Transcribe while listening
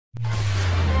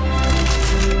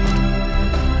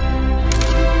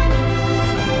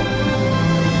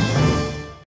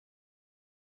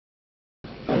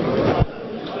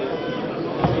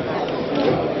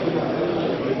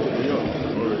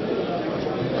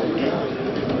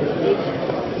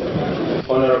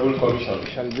Honorable Commission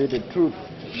shall be the truth,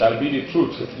 shall be the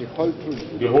truth, the whole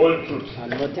truth, the whole truth,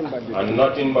 and nothing but the truth. and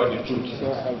nothing but the truth.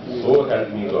 So help me God. So help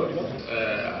me God.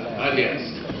 Alias.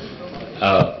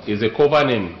 Is a cover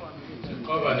name. It's a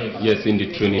cover name. Yes, in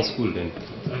the training school then.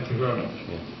 Thank you very much.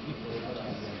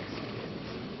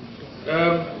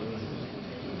 Yeah.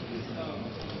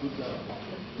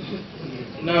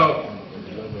 Now,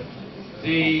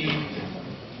 the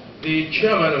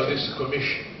chairman of this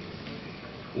commission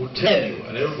will tell you,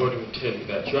 and everybody will tell you,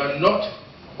 that you are not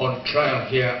on trial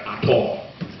here at all.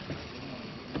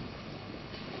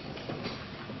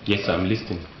 Yes, I'm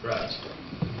listening. Right.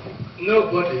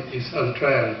 Nobody is on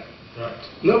trial. Right.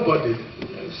 Nobody.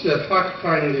 It's a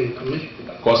fact-finding commission.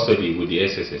 Custody with the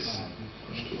SSS.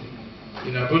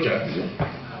 In Abuja?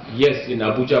 Yes, in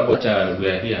Abuja, but we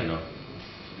are here now.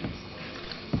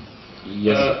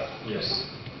 Yes. Yes.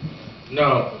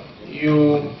 Now,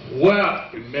 you were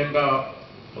a member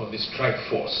of the strike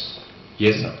force.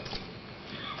 Yes, sir.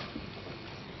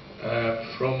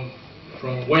 From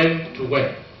when to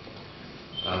when?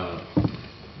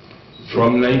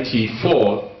 From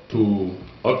 94 to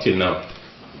up till now.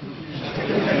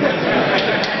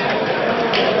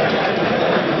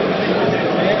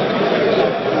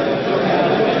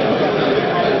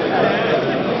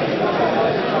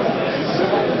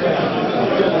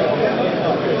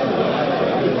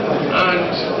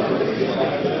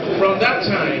 From that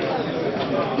time,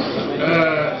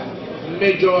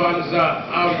 Major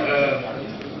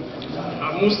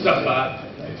Mustapha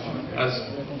has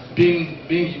been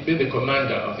the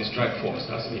commander of the strike force,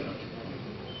 hasn't he?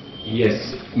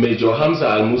 Yes, Major Hamza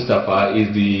Al-Mustapha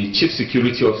is the Chief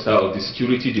Security Officer of the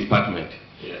Security Department,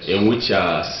 yes, in which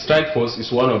strike force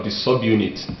is one of the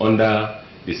subunits under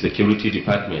the Security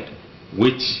Department,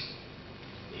 which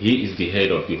he is the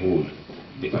head of the whole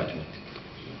department.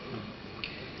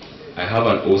 I have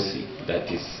an OC that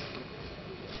is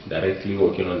directly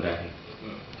working under him.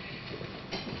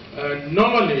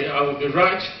 Normally, I would be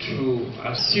right to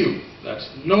assume that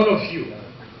none of you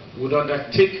would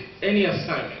undertake any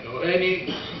assignment or any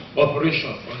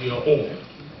operation on your own,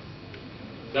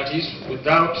 that is,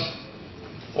 without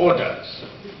orders.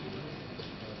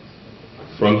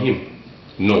 From him?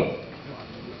 No.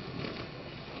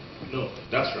 No,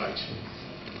 that's right.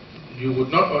 You would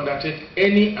not undertake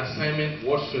any assignment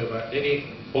whatsoever, any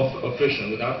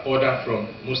operation without order from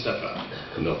Mustapha?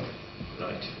 No.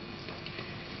 Right.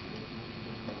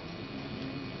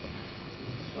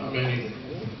 How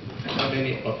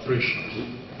many operations,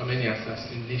 how many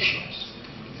assassinations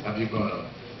have you gone on?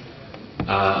 I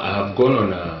have gone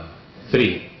on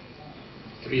 3.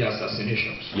 3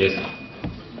 assassinations? Yes, sir.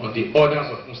 On the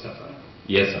orders of Mustapha?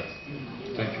 Yes, sir.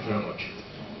 Thank you very much.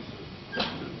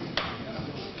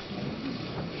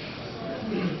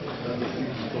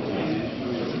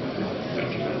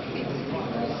 Thank you very much.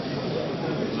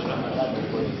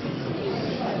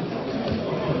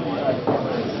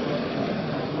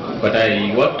 But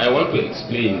I want to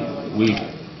explain.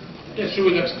 Yes, you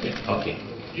will explain. Okay.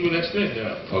 You will explain.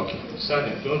 Okay.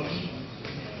 Silent, don't.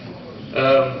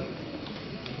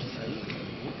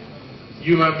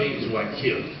 Human beings were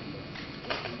killed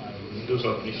in those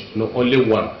operations. No, only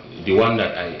one. The one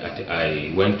that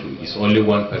I went to is only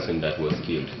one person that was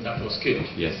killed. That was killed?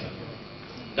 Yes, sir.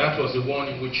 That was the one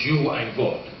in which you were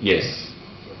involved? Yes.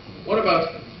 What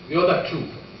about the other 2?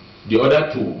 The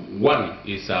other 2, one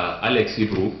is Alex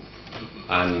Ibru,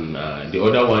 and the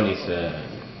other one is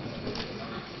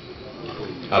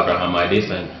Abraham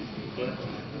Adesan.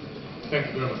 Thank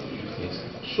you very much. Yes.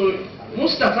 So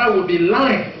Mustapha would be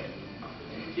lying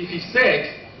if he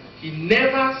said he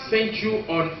never sent you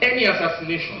on any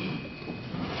assassination.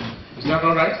 Is that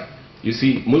all right? You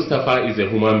see, Mustapha is a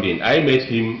human being. I met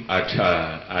him at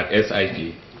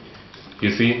SIP. You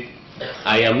see,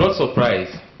 I am not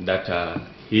surprised that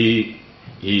he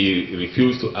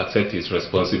refused to accept his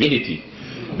responsibility,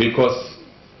 because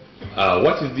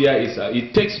what is there is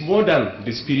it takes more than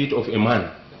the spirit of a man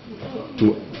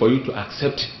for you to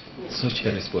accept such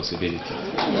a responsibility.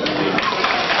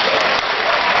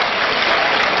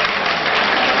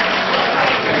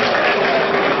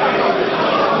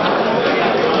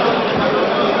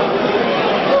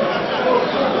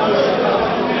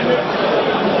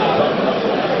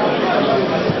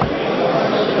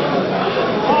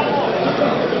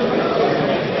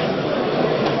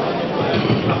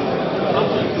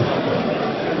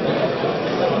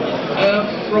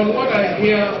 From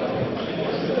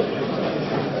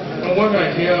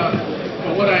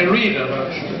what I read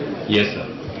about you, yes, sir.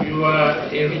 You are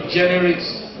a regenerate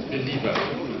believer.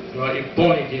 You are a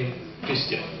born-again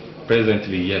Christian.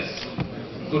 Presently, yes.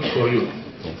 Good for you.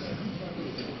 Yes.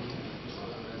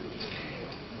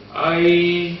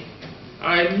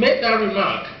 I made that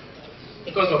remark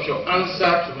because of your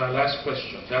answer to my last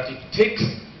question, that it takes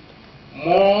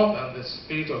more than the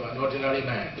spirit of an ordinary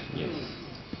man. Yes.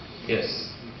 Yes.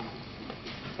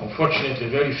 Unfortunately,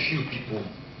 very few people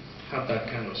have that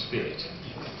kind of spirit.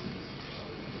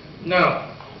 Now,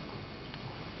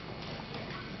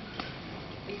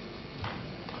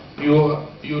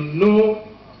 you know,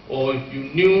 or you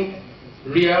knew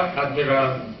Rear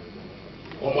Admiral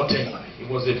Omotenga. He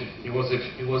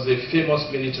was a famous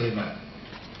military man.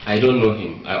 I don't know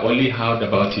him. I only heard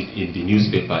about it in the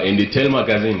newspaper, in the Tell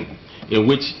magazine, in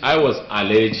which I was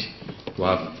alleged to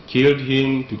have killed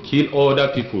him, to kill other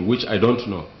people, which I don't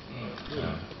know.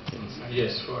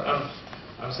 Yes, well,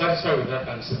 I'm satisfied with that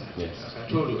answer. Yes. As I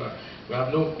told you, we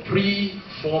have no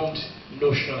pre-formed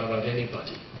notion about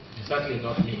anybody. Certainly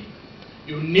not me.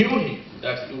 You knew him,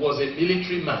 that he was a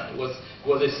military man. He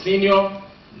was a senior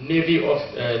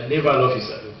naval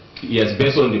officer. Yes,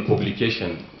 based on the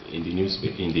publication in the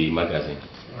newspaper, in the magazine.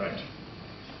 All right.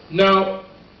 Now,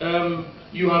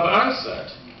 you have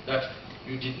answered that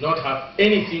you did not have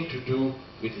anything to do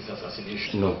with his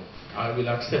assassination. No. I will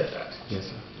accept that. Yes,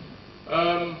 sir.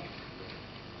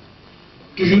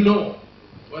 Do you know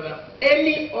whether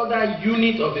any other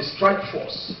unit of the strike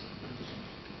force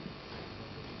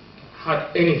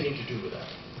had anything to do with that?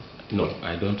 No,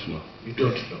 I don't know. You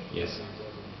don't know? Yes, sir.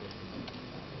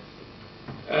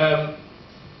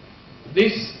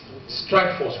 This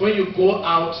strike force, when you go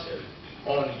out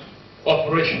on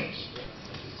operations,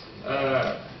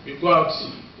 you go out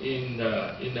in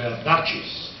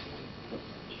batches.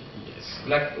 Yes.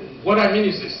 Like, what I mean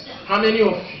is this: how many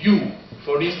of you,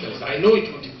 for instance, I know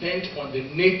it will depend on the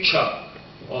nature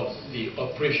of the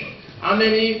operation, how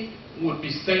many would be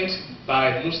sent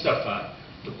by Mustapha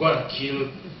to go and kill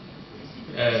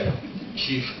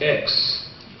Chief X,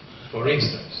 for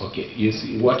instance? Okay, you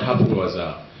see, what happened was,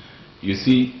 you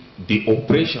see, the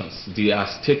operations, they are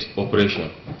state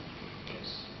operation.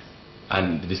 Yes.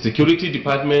 And the security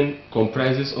department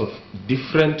comprises of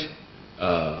different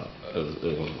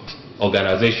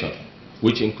organizations,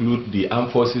 which include the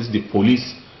armed forces, the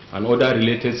police, and other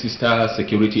related sister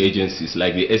security agencies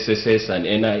like the SSS and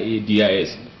NIA,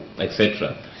 DIS,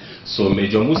 etc. So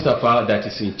Major Mustapha, that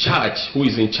is in charge, who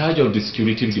is in charge of the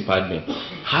security department,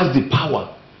 has the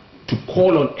power to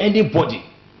call on anybody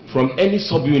from any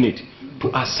subunit to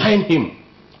assign him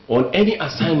on any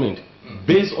assignment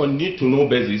based on need-to-know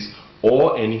basis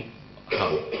or any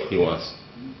how he wants.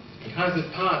 He has the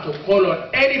power to call on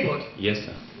anybody. Yes,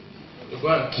 sir. To go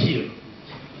and kill.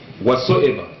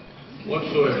 Whatsoever.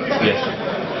 Whatsoever. Yes.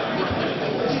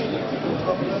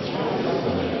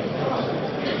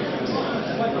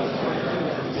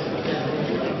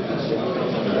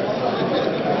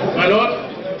 My Lord,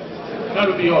 that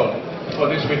will be all for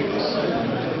this witness.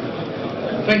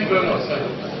 Thank you very much, sir.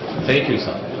 Thank you,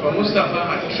 sir. Mustapha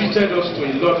had treated us to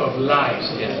a lot of lies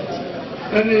here.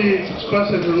 Any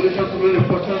cross-examination to any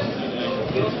reporters?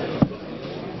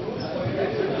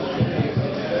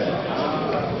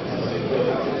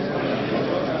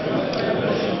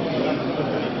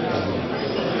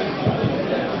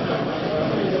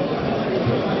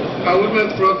 Can we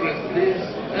make progress, please?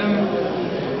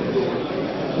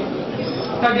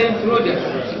 Sergeant Rogers,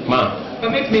 Ma'am.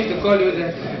 permit me to call you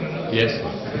that. Yes.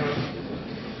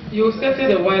 You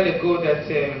stated a while ago that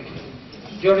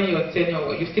during your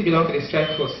tenure, you still belong to the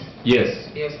strike force. Yes.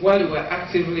 Yes, while you were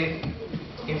actively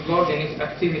involved in its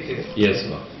activities. Yes,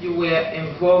 ma'am. You were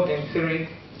involved in 3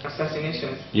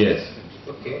 assassinations. Yes.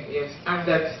 Okay, yes. And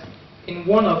that in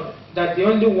one of that, the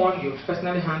only one you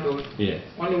personally handled, Yes.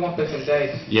 only one person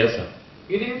died. Yes, sir.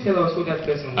 You didn't tell us who that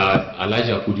person was.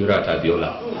 Kudirat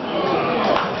Abiola.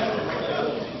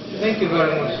 Thank you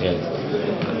very much. Yes.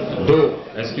 Though,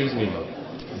 excuse me, ma'am.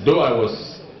 Though I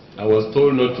was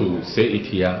told not to say it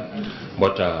here,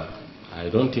 but I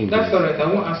don't think That's all right. I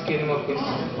won't ask you any more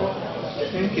questions.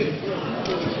 Thank you.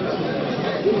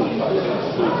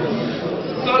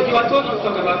 So you are told not to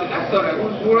talk about it. That's all right.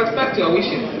 We'll respect your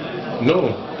wishes.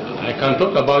 No, I can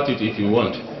talk about it if you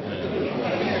want.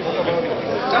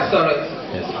 That's all right.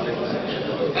 Yes.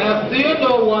 Do you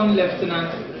know one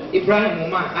Lieutenant Ibrahim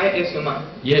Umar, IS Umar?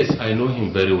 Yes, I know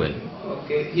him very well.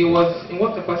 Okay. He was in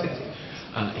what capacity?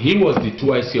 He was the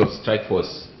 2IC of Strike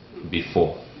Force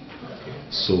before.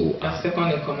 So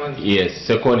Second in command. yes,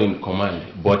 second in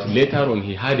command. But later on,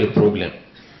 he had a problem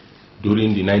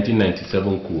during the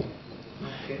 1997 coup,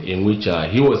 Okay. in which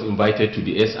he was invited to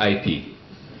the SIP.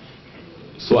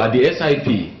 So at the SIP,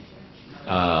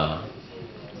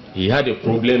 he had a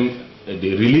problem.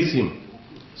 They released him.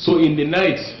 So in the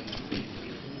night,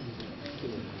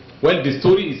 well, the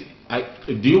story is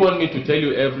Do you want me to tell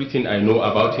you everything I know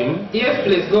about him? Yes,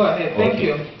 please, go ahead. Thank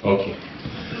you. Okay.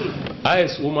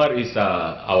 IS Umar is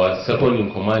our second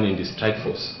in command in the strike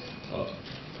force.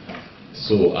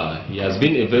 So he has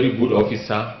been a very good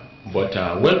officer, but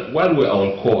while we were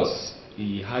on course,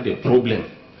 he had a problem.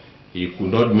 He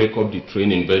could not make up the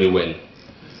training very well.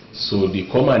 So the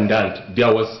commandant,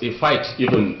 there was a fight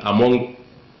even among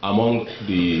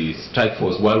the strike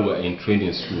force while we were in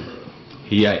training school.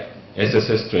 Here,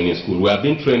 SSS training school. We are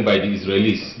being trained by the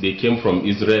Israelis. They came from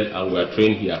Israel and we are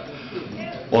trained here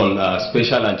on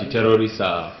special anti-terrorist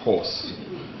course.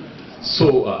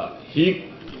 So he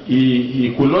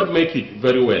could not make it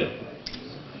very well.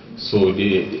 So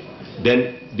then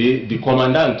the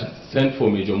commandant sent for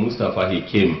Major Mustapha. He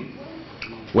came.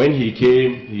 When he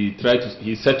came,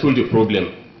 he settled the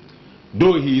problem.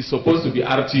 Though he is supposed to be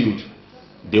RTU'd,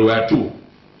 there were two.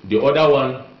 The other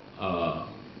one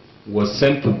was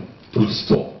sent to the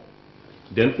store.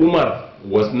 Then Umar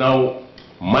was now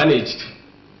managed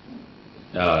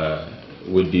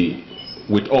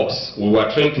with us. We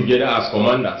were trained together as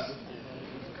commanders.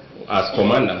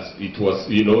 It was,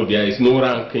 there is no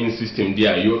ranking system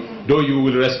there. Though you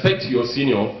will respect your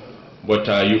senior, but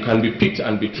you can be picked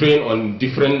and be trained on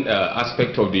different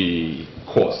aspects of the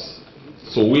course.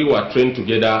 So we were trained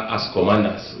together as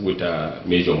commanders with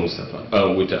Major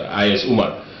Mustapha, with IS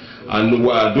Umar. And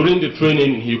during the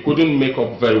training, he couldn't make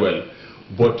up very well.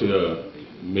 But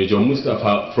Major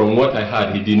Mustapha, from what I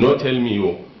heard, he did not tell me,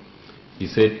 he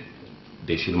said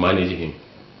they should manage him.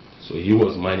 So he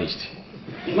was managed.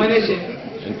 Manage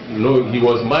him? No, he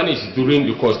was managed during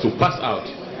the course to pass out.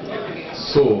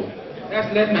 So...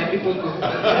 That's let my people go.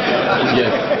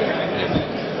 Yes.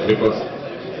 Because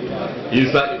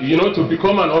to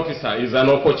become an officer is an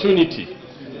opportunity.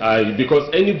 Because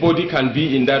anybody can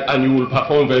be in that and you will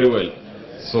perform very well.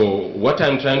 So what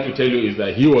I'm trying to tell you is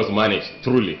that he was managed,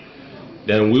 truly.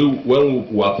 Then when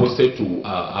we were posted to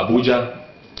Abuja,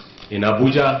 in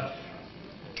Abuja,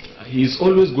 he's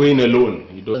always going alone.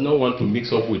 He does not want to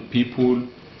mix up with people,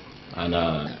 and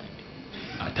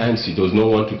at times he does not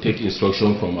want to take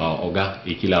instruction from our Oga,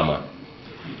 Ikilama.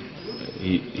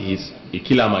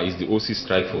 Ikilama is the OC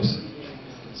strike force.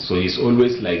 So he's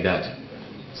always like that.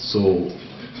 So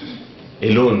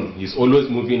alone, he's always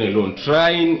moving alone,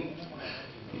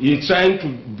 he's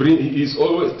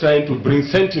always trying to bring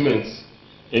sentiments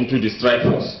into the strike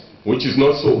force, which is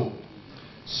not so.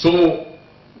 So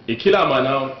Ikilama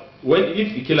now,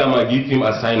 if Ikilama gives him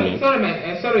assignment...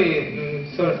 Sorry,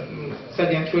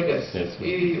 Sergeant Traders, yes,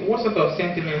 what sort of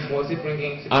sentiments was he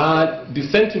bringing to the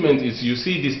sentiment is, you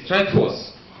see, the strike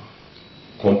force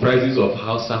comprises of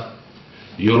Hausa,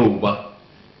 Yoruba,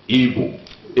 Igbo,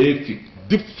 Efik,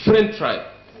 different tribes.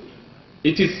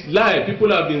 It is lie.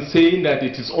 People have been saying that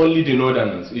it is only the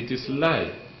northerners. It is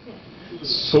lie.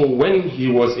 So when he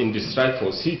was in the strike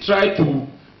force, he tried to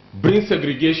bring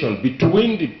segregation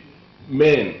between the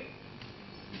men.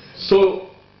 So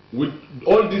with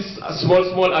all this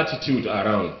small attitude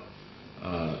around,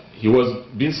 he was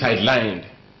being sidelined.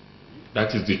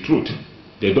 That is the truth.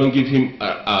 They don't give him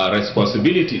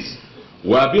responsibilities.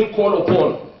 We are being called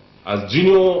upon as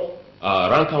junior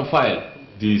rank and file,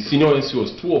 the senior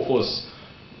NCOs, two of us,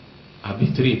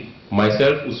 three,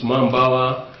 myself, Usman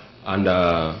Bawa, and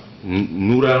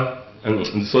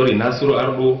Nasiru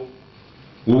Arbo.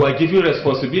 We were given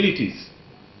responsibilities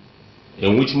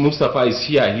in which Mustapha is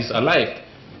here, he's alive.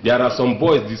 There are some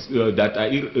boys that are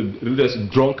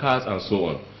drunkards and so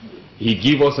on. He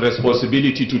gave us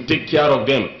responsibility to take care of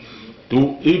them.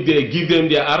 If they give them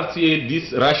their RCA,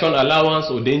 this ration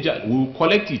allowance or danger, we will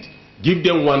collect it. Give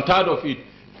them 1/3 of it,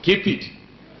 keep it.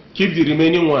 Keep the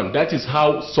remaining one. That is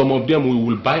how some of them we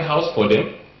will buy house for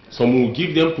them. Some will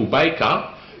give them to buy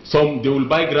car. Some they will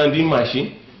buy grinding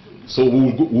machine. So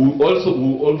we will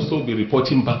also be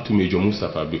reporting back to Major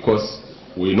Mustapha because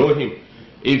we know him.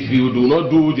 If you do not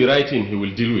do the right thing, he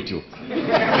will deal with you.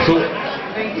 So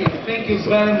thank you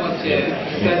very much,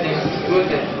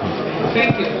 Sergeant.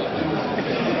 Thank you.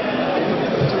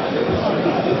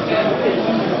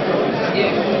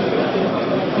 Yes.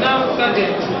 Now,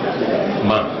 Sergeant.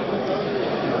 Ma'am.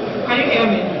 Can you hear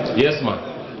me? Yes, ma'am.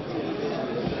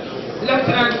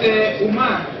 Lieutenant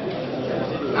Umar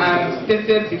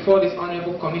stated before this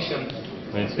honorable commission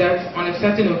that on a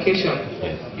certain occasion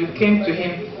you came to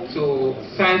him to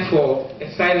sign for a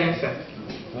silencer.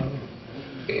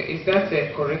 Is that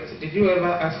correct? Did you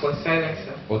ever ask for a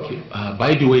silencer? Okay.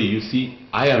 By the way, you see,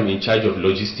 I am in charge of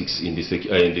logistics in the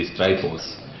strike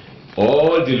force.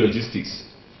 All the logistics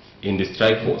in the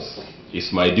strike force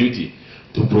is my duty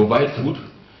to provide food,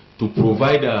 to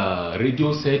provide a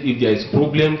radio set. If there is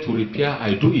problem to repair,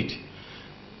 I do it.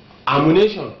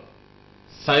 ammunition,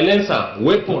 silencer,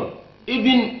 weapon,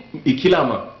 even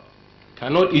Ikilama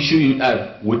cannot issue it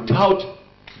out without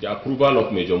the approval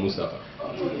of Major Mustapha.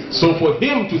 So for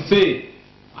him to say,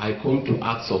 I come to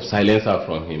ask of silencer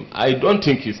from him, I don't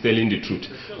think he's telling the truth.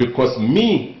 Because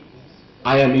me,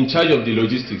 I am in charge of the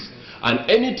logistics. And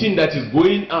anything that is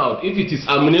going out, if it is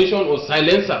ammunition or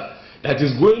silencer, that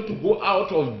is going to go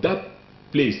out of that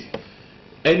place,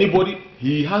 anybody,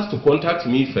 he has to contact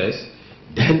me first,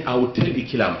 then I will tell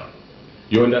Ikilama.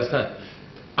 You understand?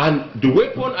 And the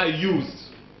weapon I used,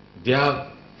 they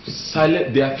are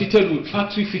fitted with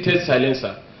factory-fitted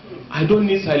silencer. I don't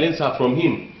need silencer from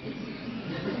him.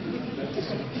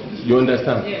 You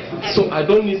understand? Yes. So I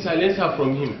don't need silencer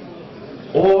from him.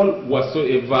 All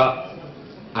whatsoever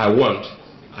I want,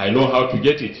 I know how to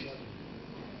get it.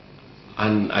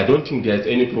 And I don't think there's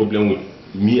any problem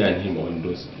with me and him on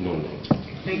those. No.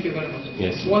 Thank you very much.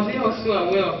 Yes. Was he also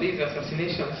aware of these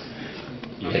assassinations?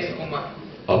 Yes.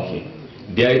 Okay.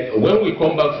 When we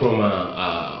come back from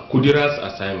Kudirat's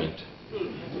assignment,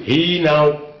 he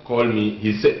now called me.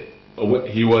 He said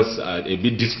he was a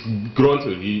bit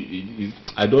disgruntled.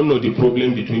 I don't know the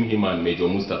problem between him and Major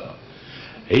Mustapha.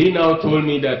 He now told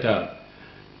me that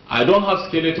I don't have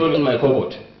skeleton in my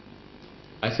cupboard.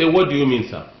 I said, what do you mean,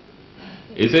 sir?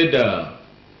 He said,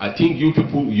 I think you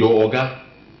people, your Oga,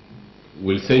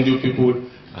 will send you people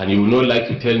and you will not like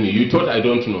to tell me. You thought I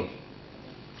don't know.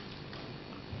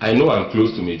 I know I'm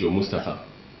close to Major Mustapha,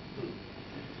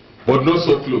 but not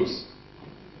so close.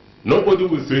 Nobody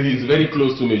will say he's very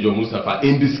close to Major Mustapha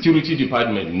in the security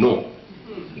department. No.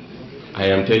 I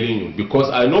am telling you, because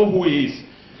I know who he is.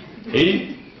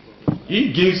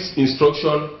 He gives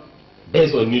instruction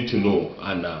based on need to know,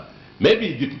 and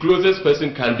maybe the closest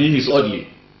person can be his orderly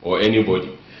or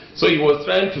anybody. So he was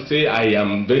trying to say, I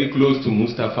am very close to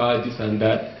Mustapha, this and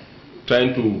that,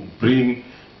 trying to bring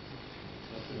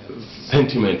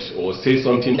sentiment or say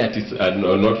something that is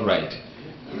not right.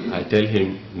 I tell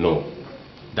him, no,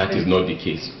 that is not the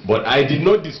case. But I did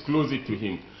not disclose it to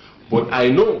him. But I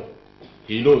know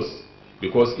he knows,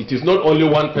 because it is not only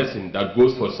one person that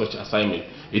goes for such assignment.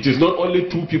 It is not only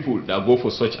 2 people that go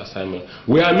for such assignment.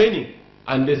 We are many,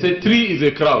 and they say 3 is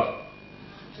a crowd.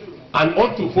 And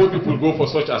up to 4 people go for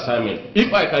such assignment.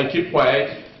 If I can keep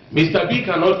quiet, Mr. B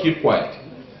cannot keep quiet.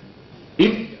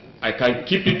 If I can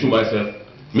keep it to myself,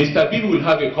 Mr. B will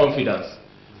have a confidence.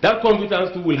 That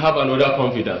confidence too will have another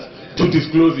confidence to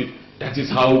disclose it. That is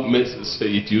how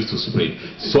it used to spread.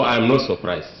 So I am not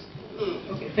surprised.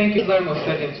 Okay, thank you very much,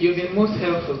 Sergeant. You've been most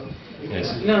helpful.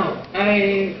 Yes. Now,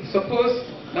 I suppose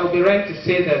I would be right to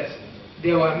say that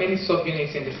there were many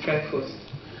subunits in the strike force.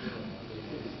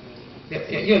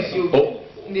 Yes, you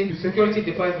in the security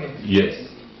department. Yes.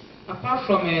 Apart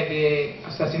from the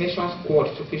assassination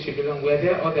squad to which you belong, were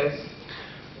there others?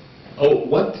 Oh,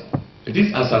 what? This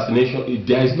assassination,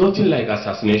 there is nothing like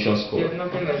assassination squad. There's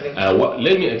nothing like that.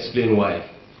 Let me explain why.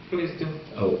 Please do.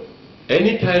 Oh,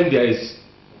 anytime there is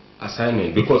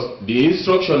assignment, because the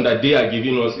instruction that they are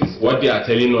giving us is, what they are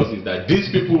telling us is that these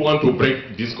people want to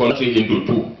break this country into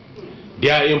 2. They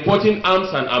are importing arms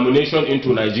and ammunition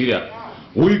into Nigeria.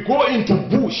 We go into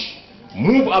bush,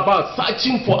 move about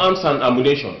searching for arms and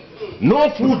ammunition.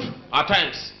 No food at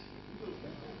times.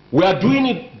 We are doing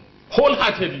it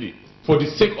wholeheartedly for the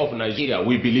sake of Nigeria,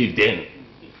 we believe then.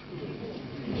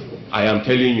 I am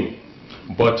telling you.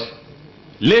 But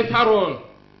later on,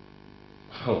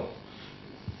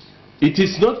 it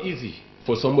is not easy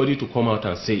for somebody to come out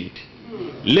and say it.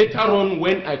 Later on,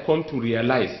 when I come to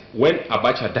realize, when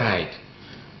Abacha died,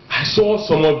 I saw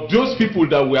some of those people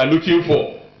that we are looking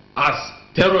for as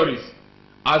terrorists,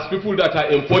 as people that are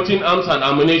importing arms and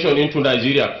ammunition into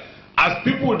Nigeria, as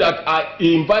people that are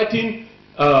inviting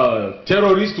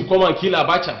terrorists to come and kill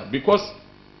Abacha, because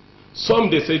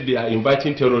some they said they are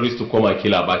inviting terrorists to come and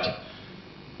kill Abacha.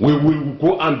 We will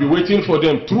go and be waiting for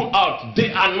them throughout,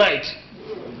 day and night,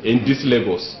 in this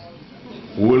Lagos.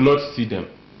 We will not see them.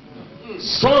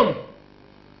 Some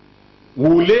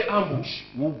will lay ambush,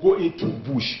 we will go into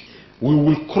bush, we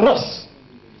will cross.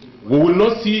 We will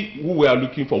not see who we are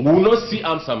looking for. We will not see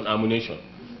arms and ammunition.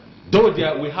 Though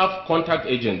we have contact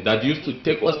agents that used to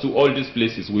take us to all these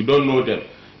places, we don't know them.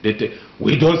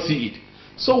 We don't see it.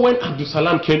 So when Abdul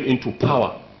Salam came into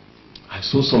power, I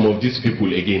saw some of these people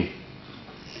again.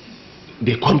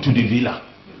 They come to the villa.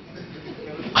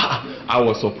 I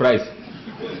was surprised.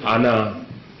 And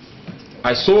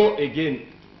I saw again,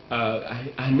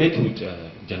 I met with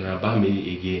General Bame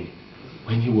again,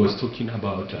 when he was talking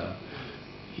about,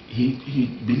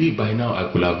 he believed by now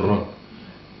I could have run.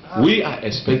 We are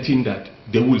expecting that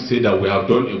they will say that we have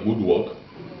done a good work.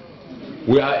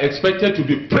 We are expected to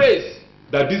be praised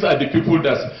that these are the people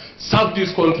that serve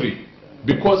this country.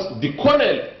 Because the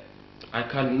Colonel,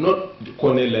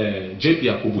 Colonel J.P.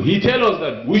 Yakubu, he tells us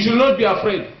that we should not be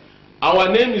afraid. Our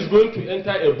name is going to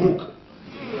enter a book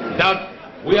that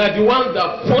we are the ones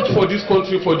that fought for this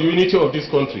country, for the unity of this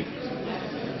country.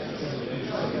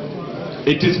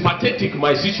 It is pathetic,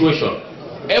 my situation.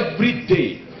 Every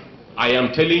day I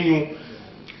am telling you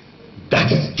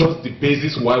that is just the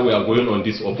basis why we are going on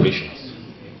these operations.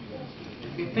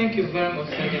 Okay, thank you very much,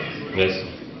 Sergeant. Yes.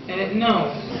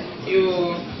 Now,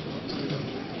 you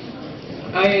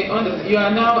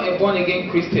are now a born-again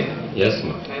Christian. Yes,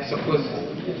 ma'am. I suppose.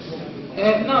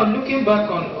 Now, looking back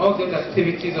on all those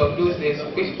activities of those days,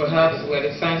 which perhaps were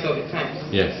the signs of the times.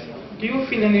 Yes. Do you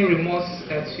feel any remorse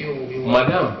that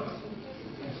Madam,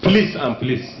 please and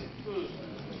please.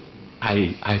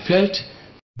 I felt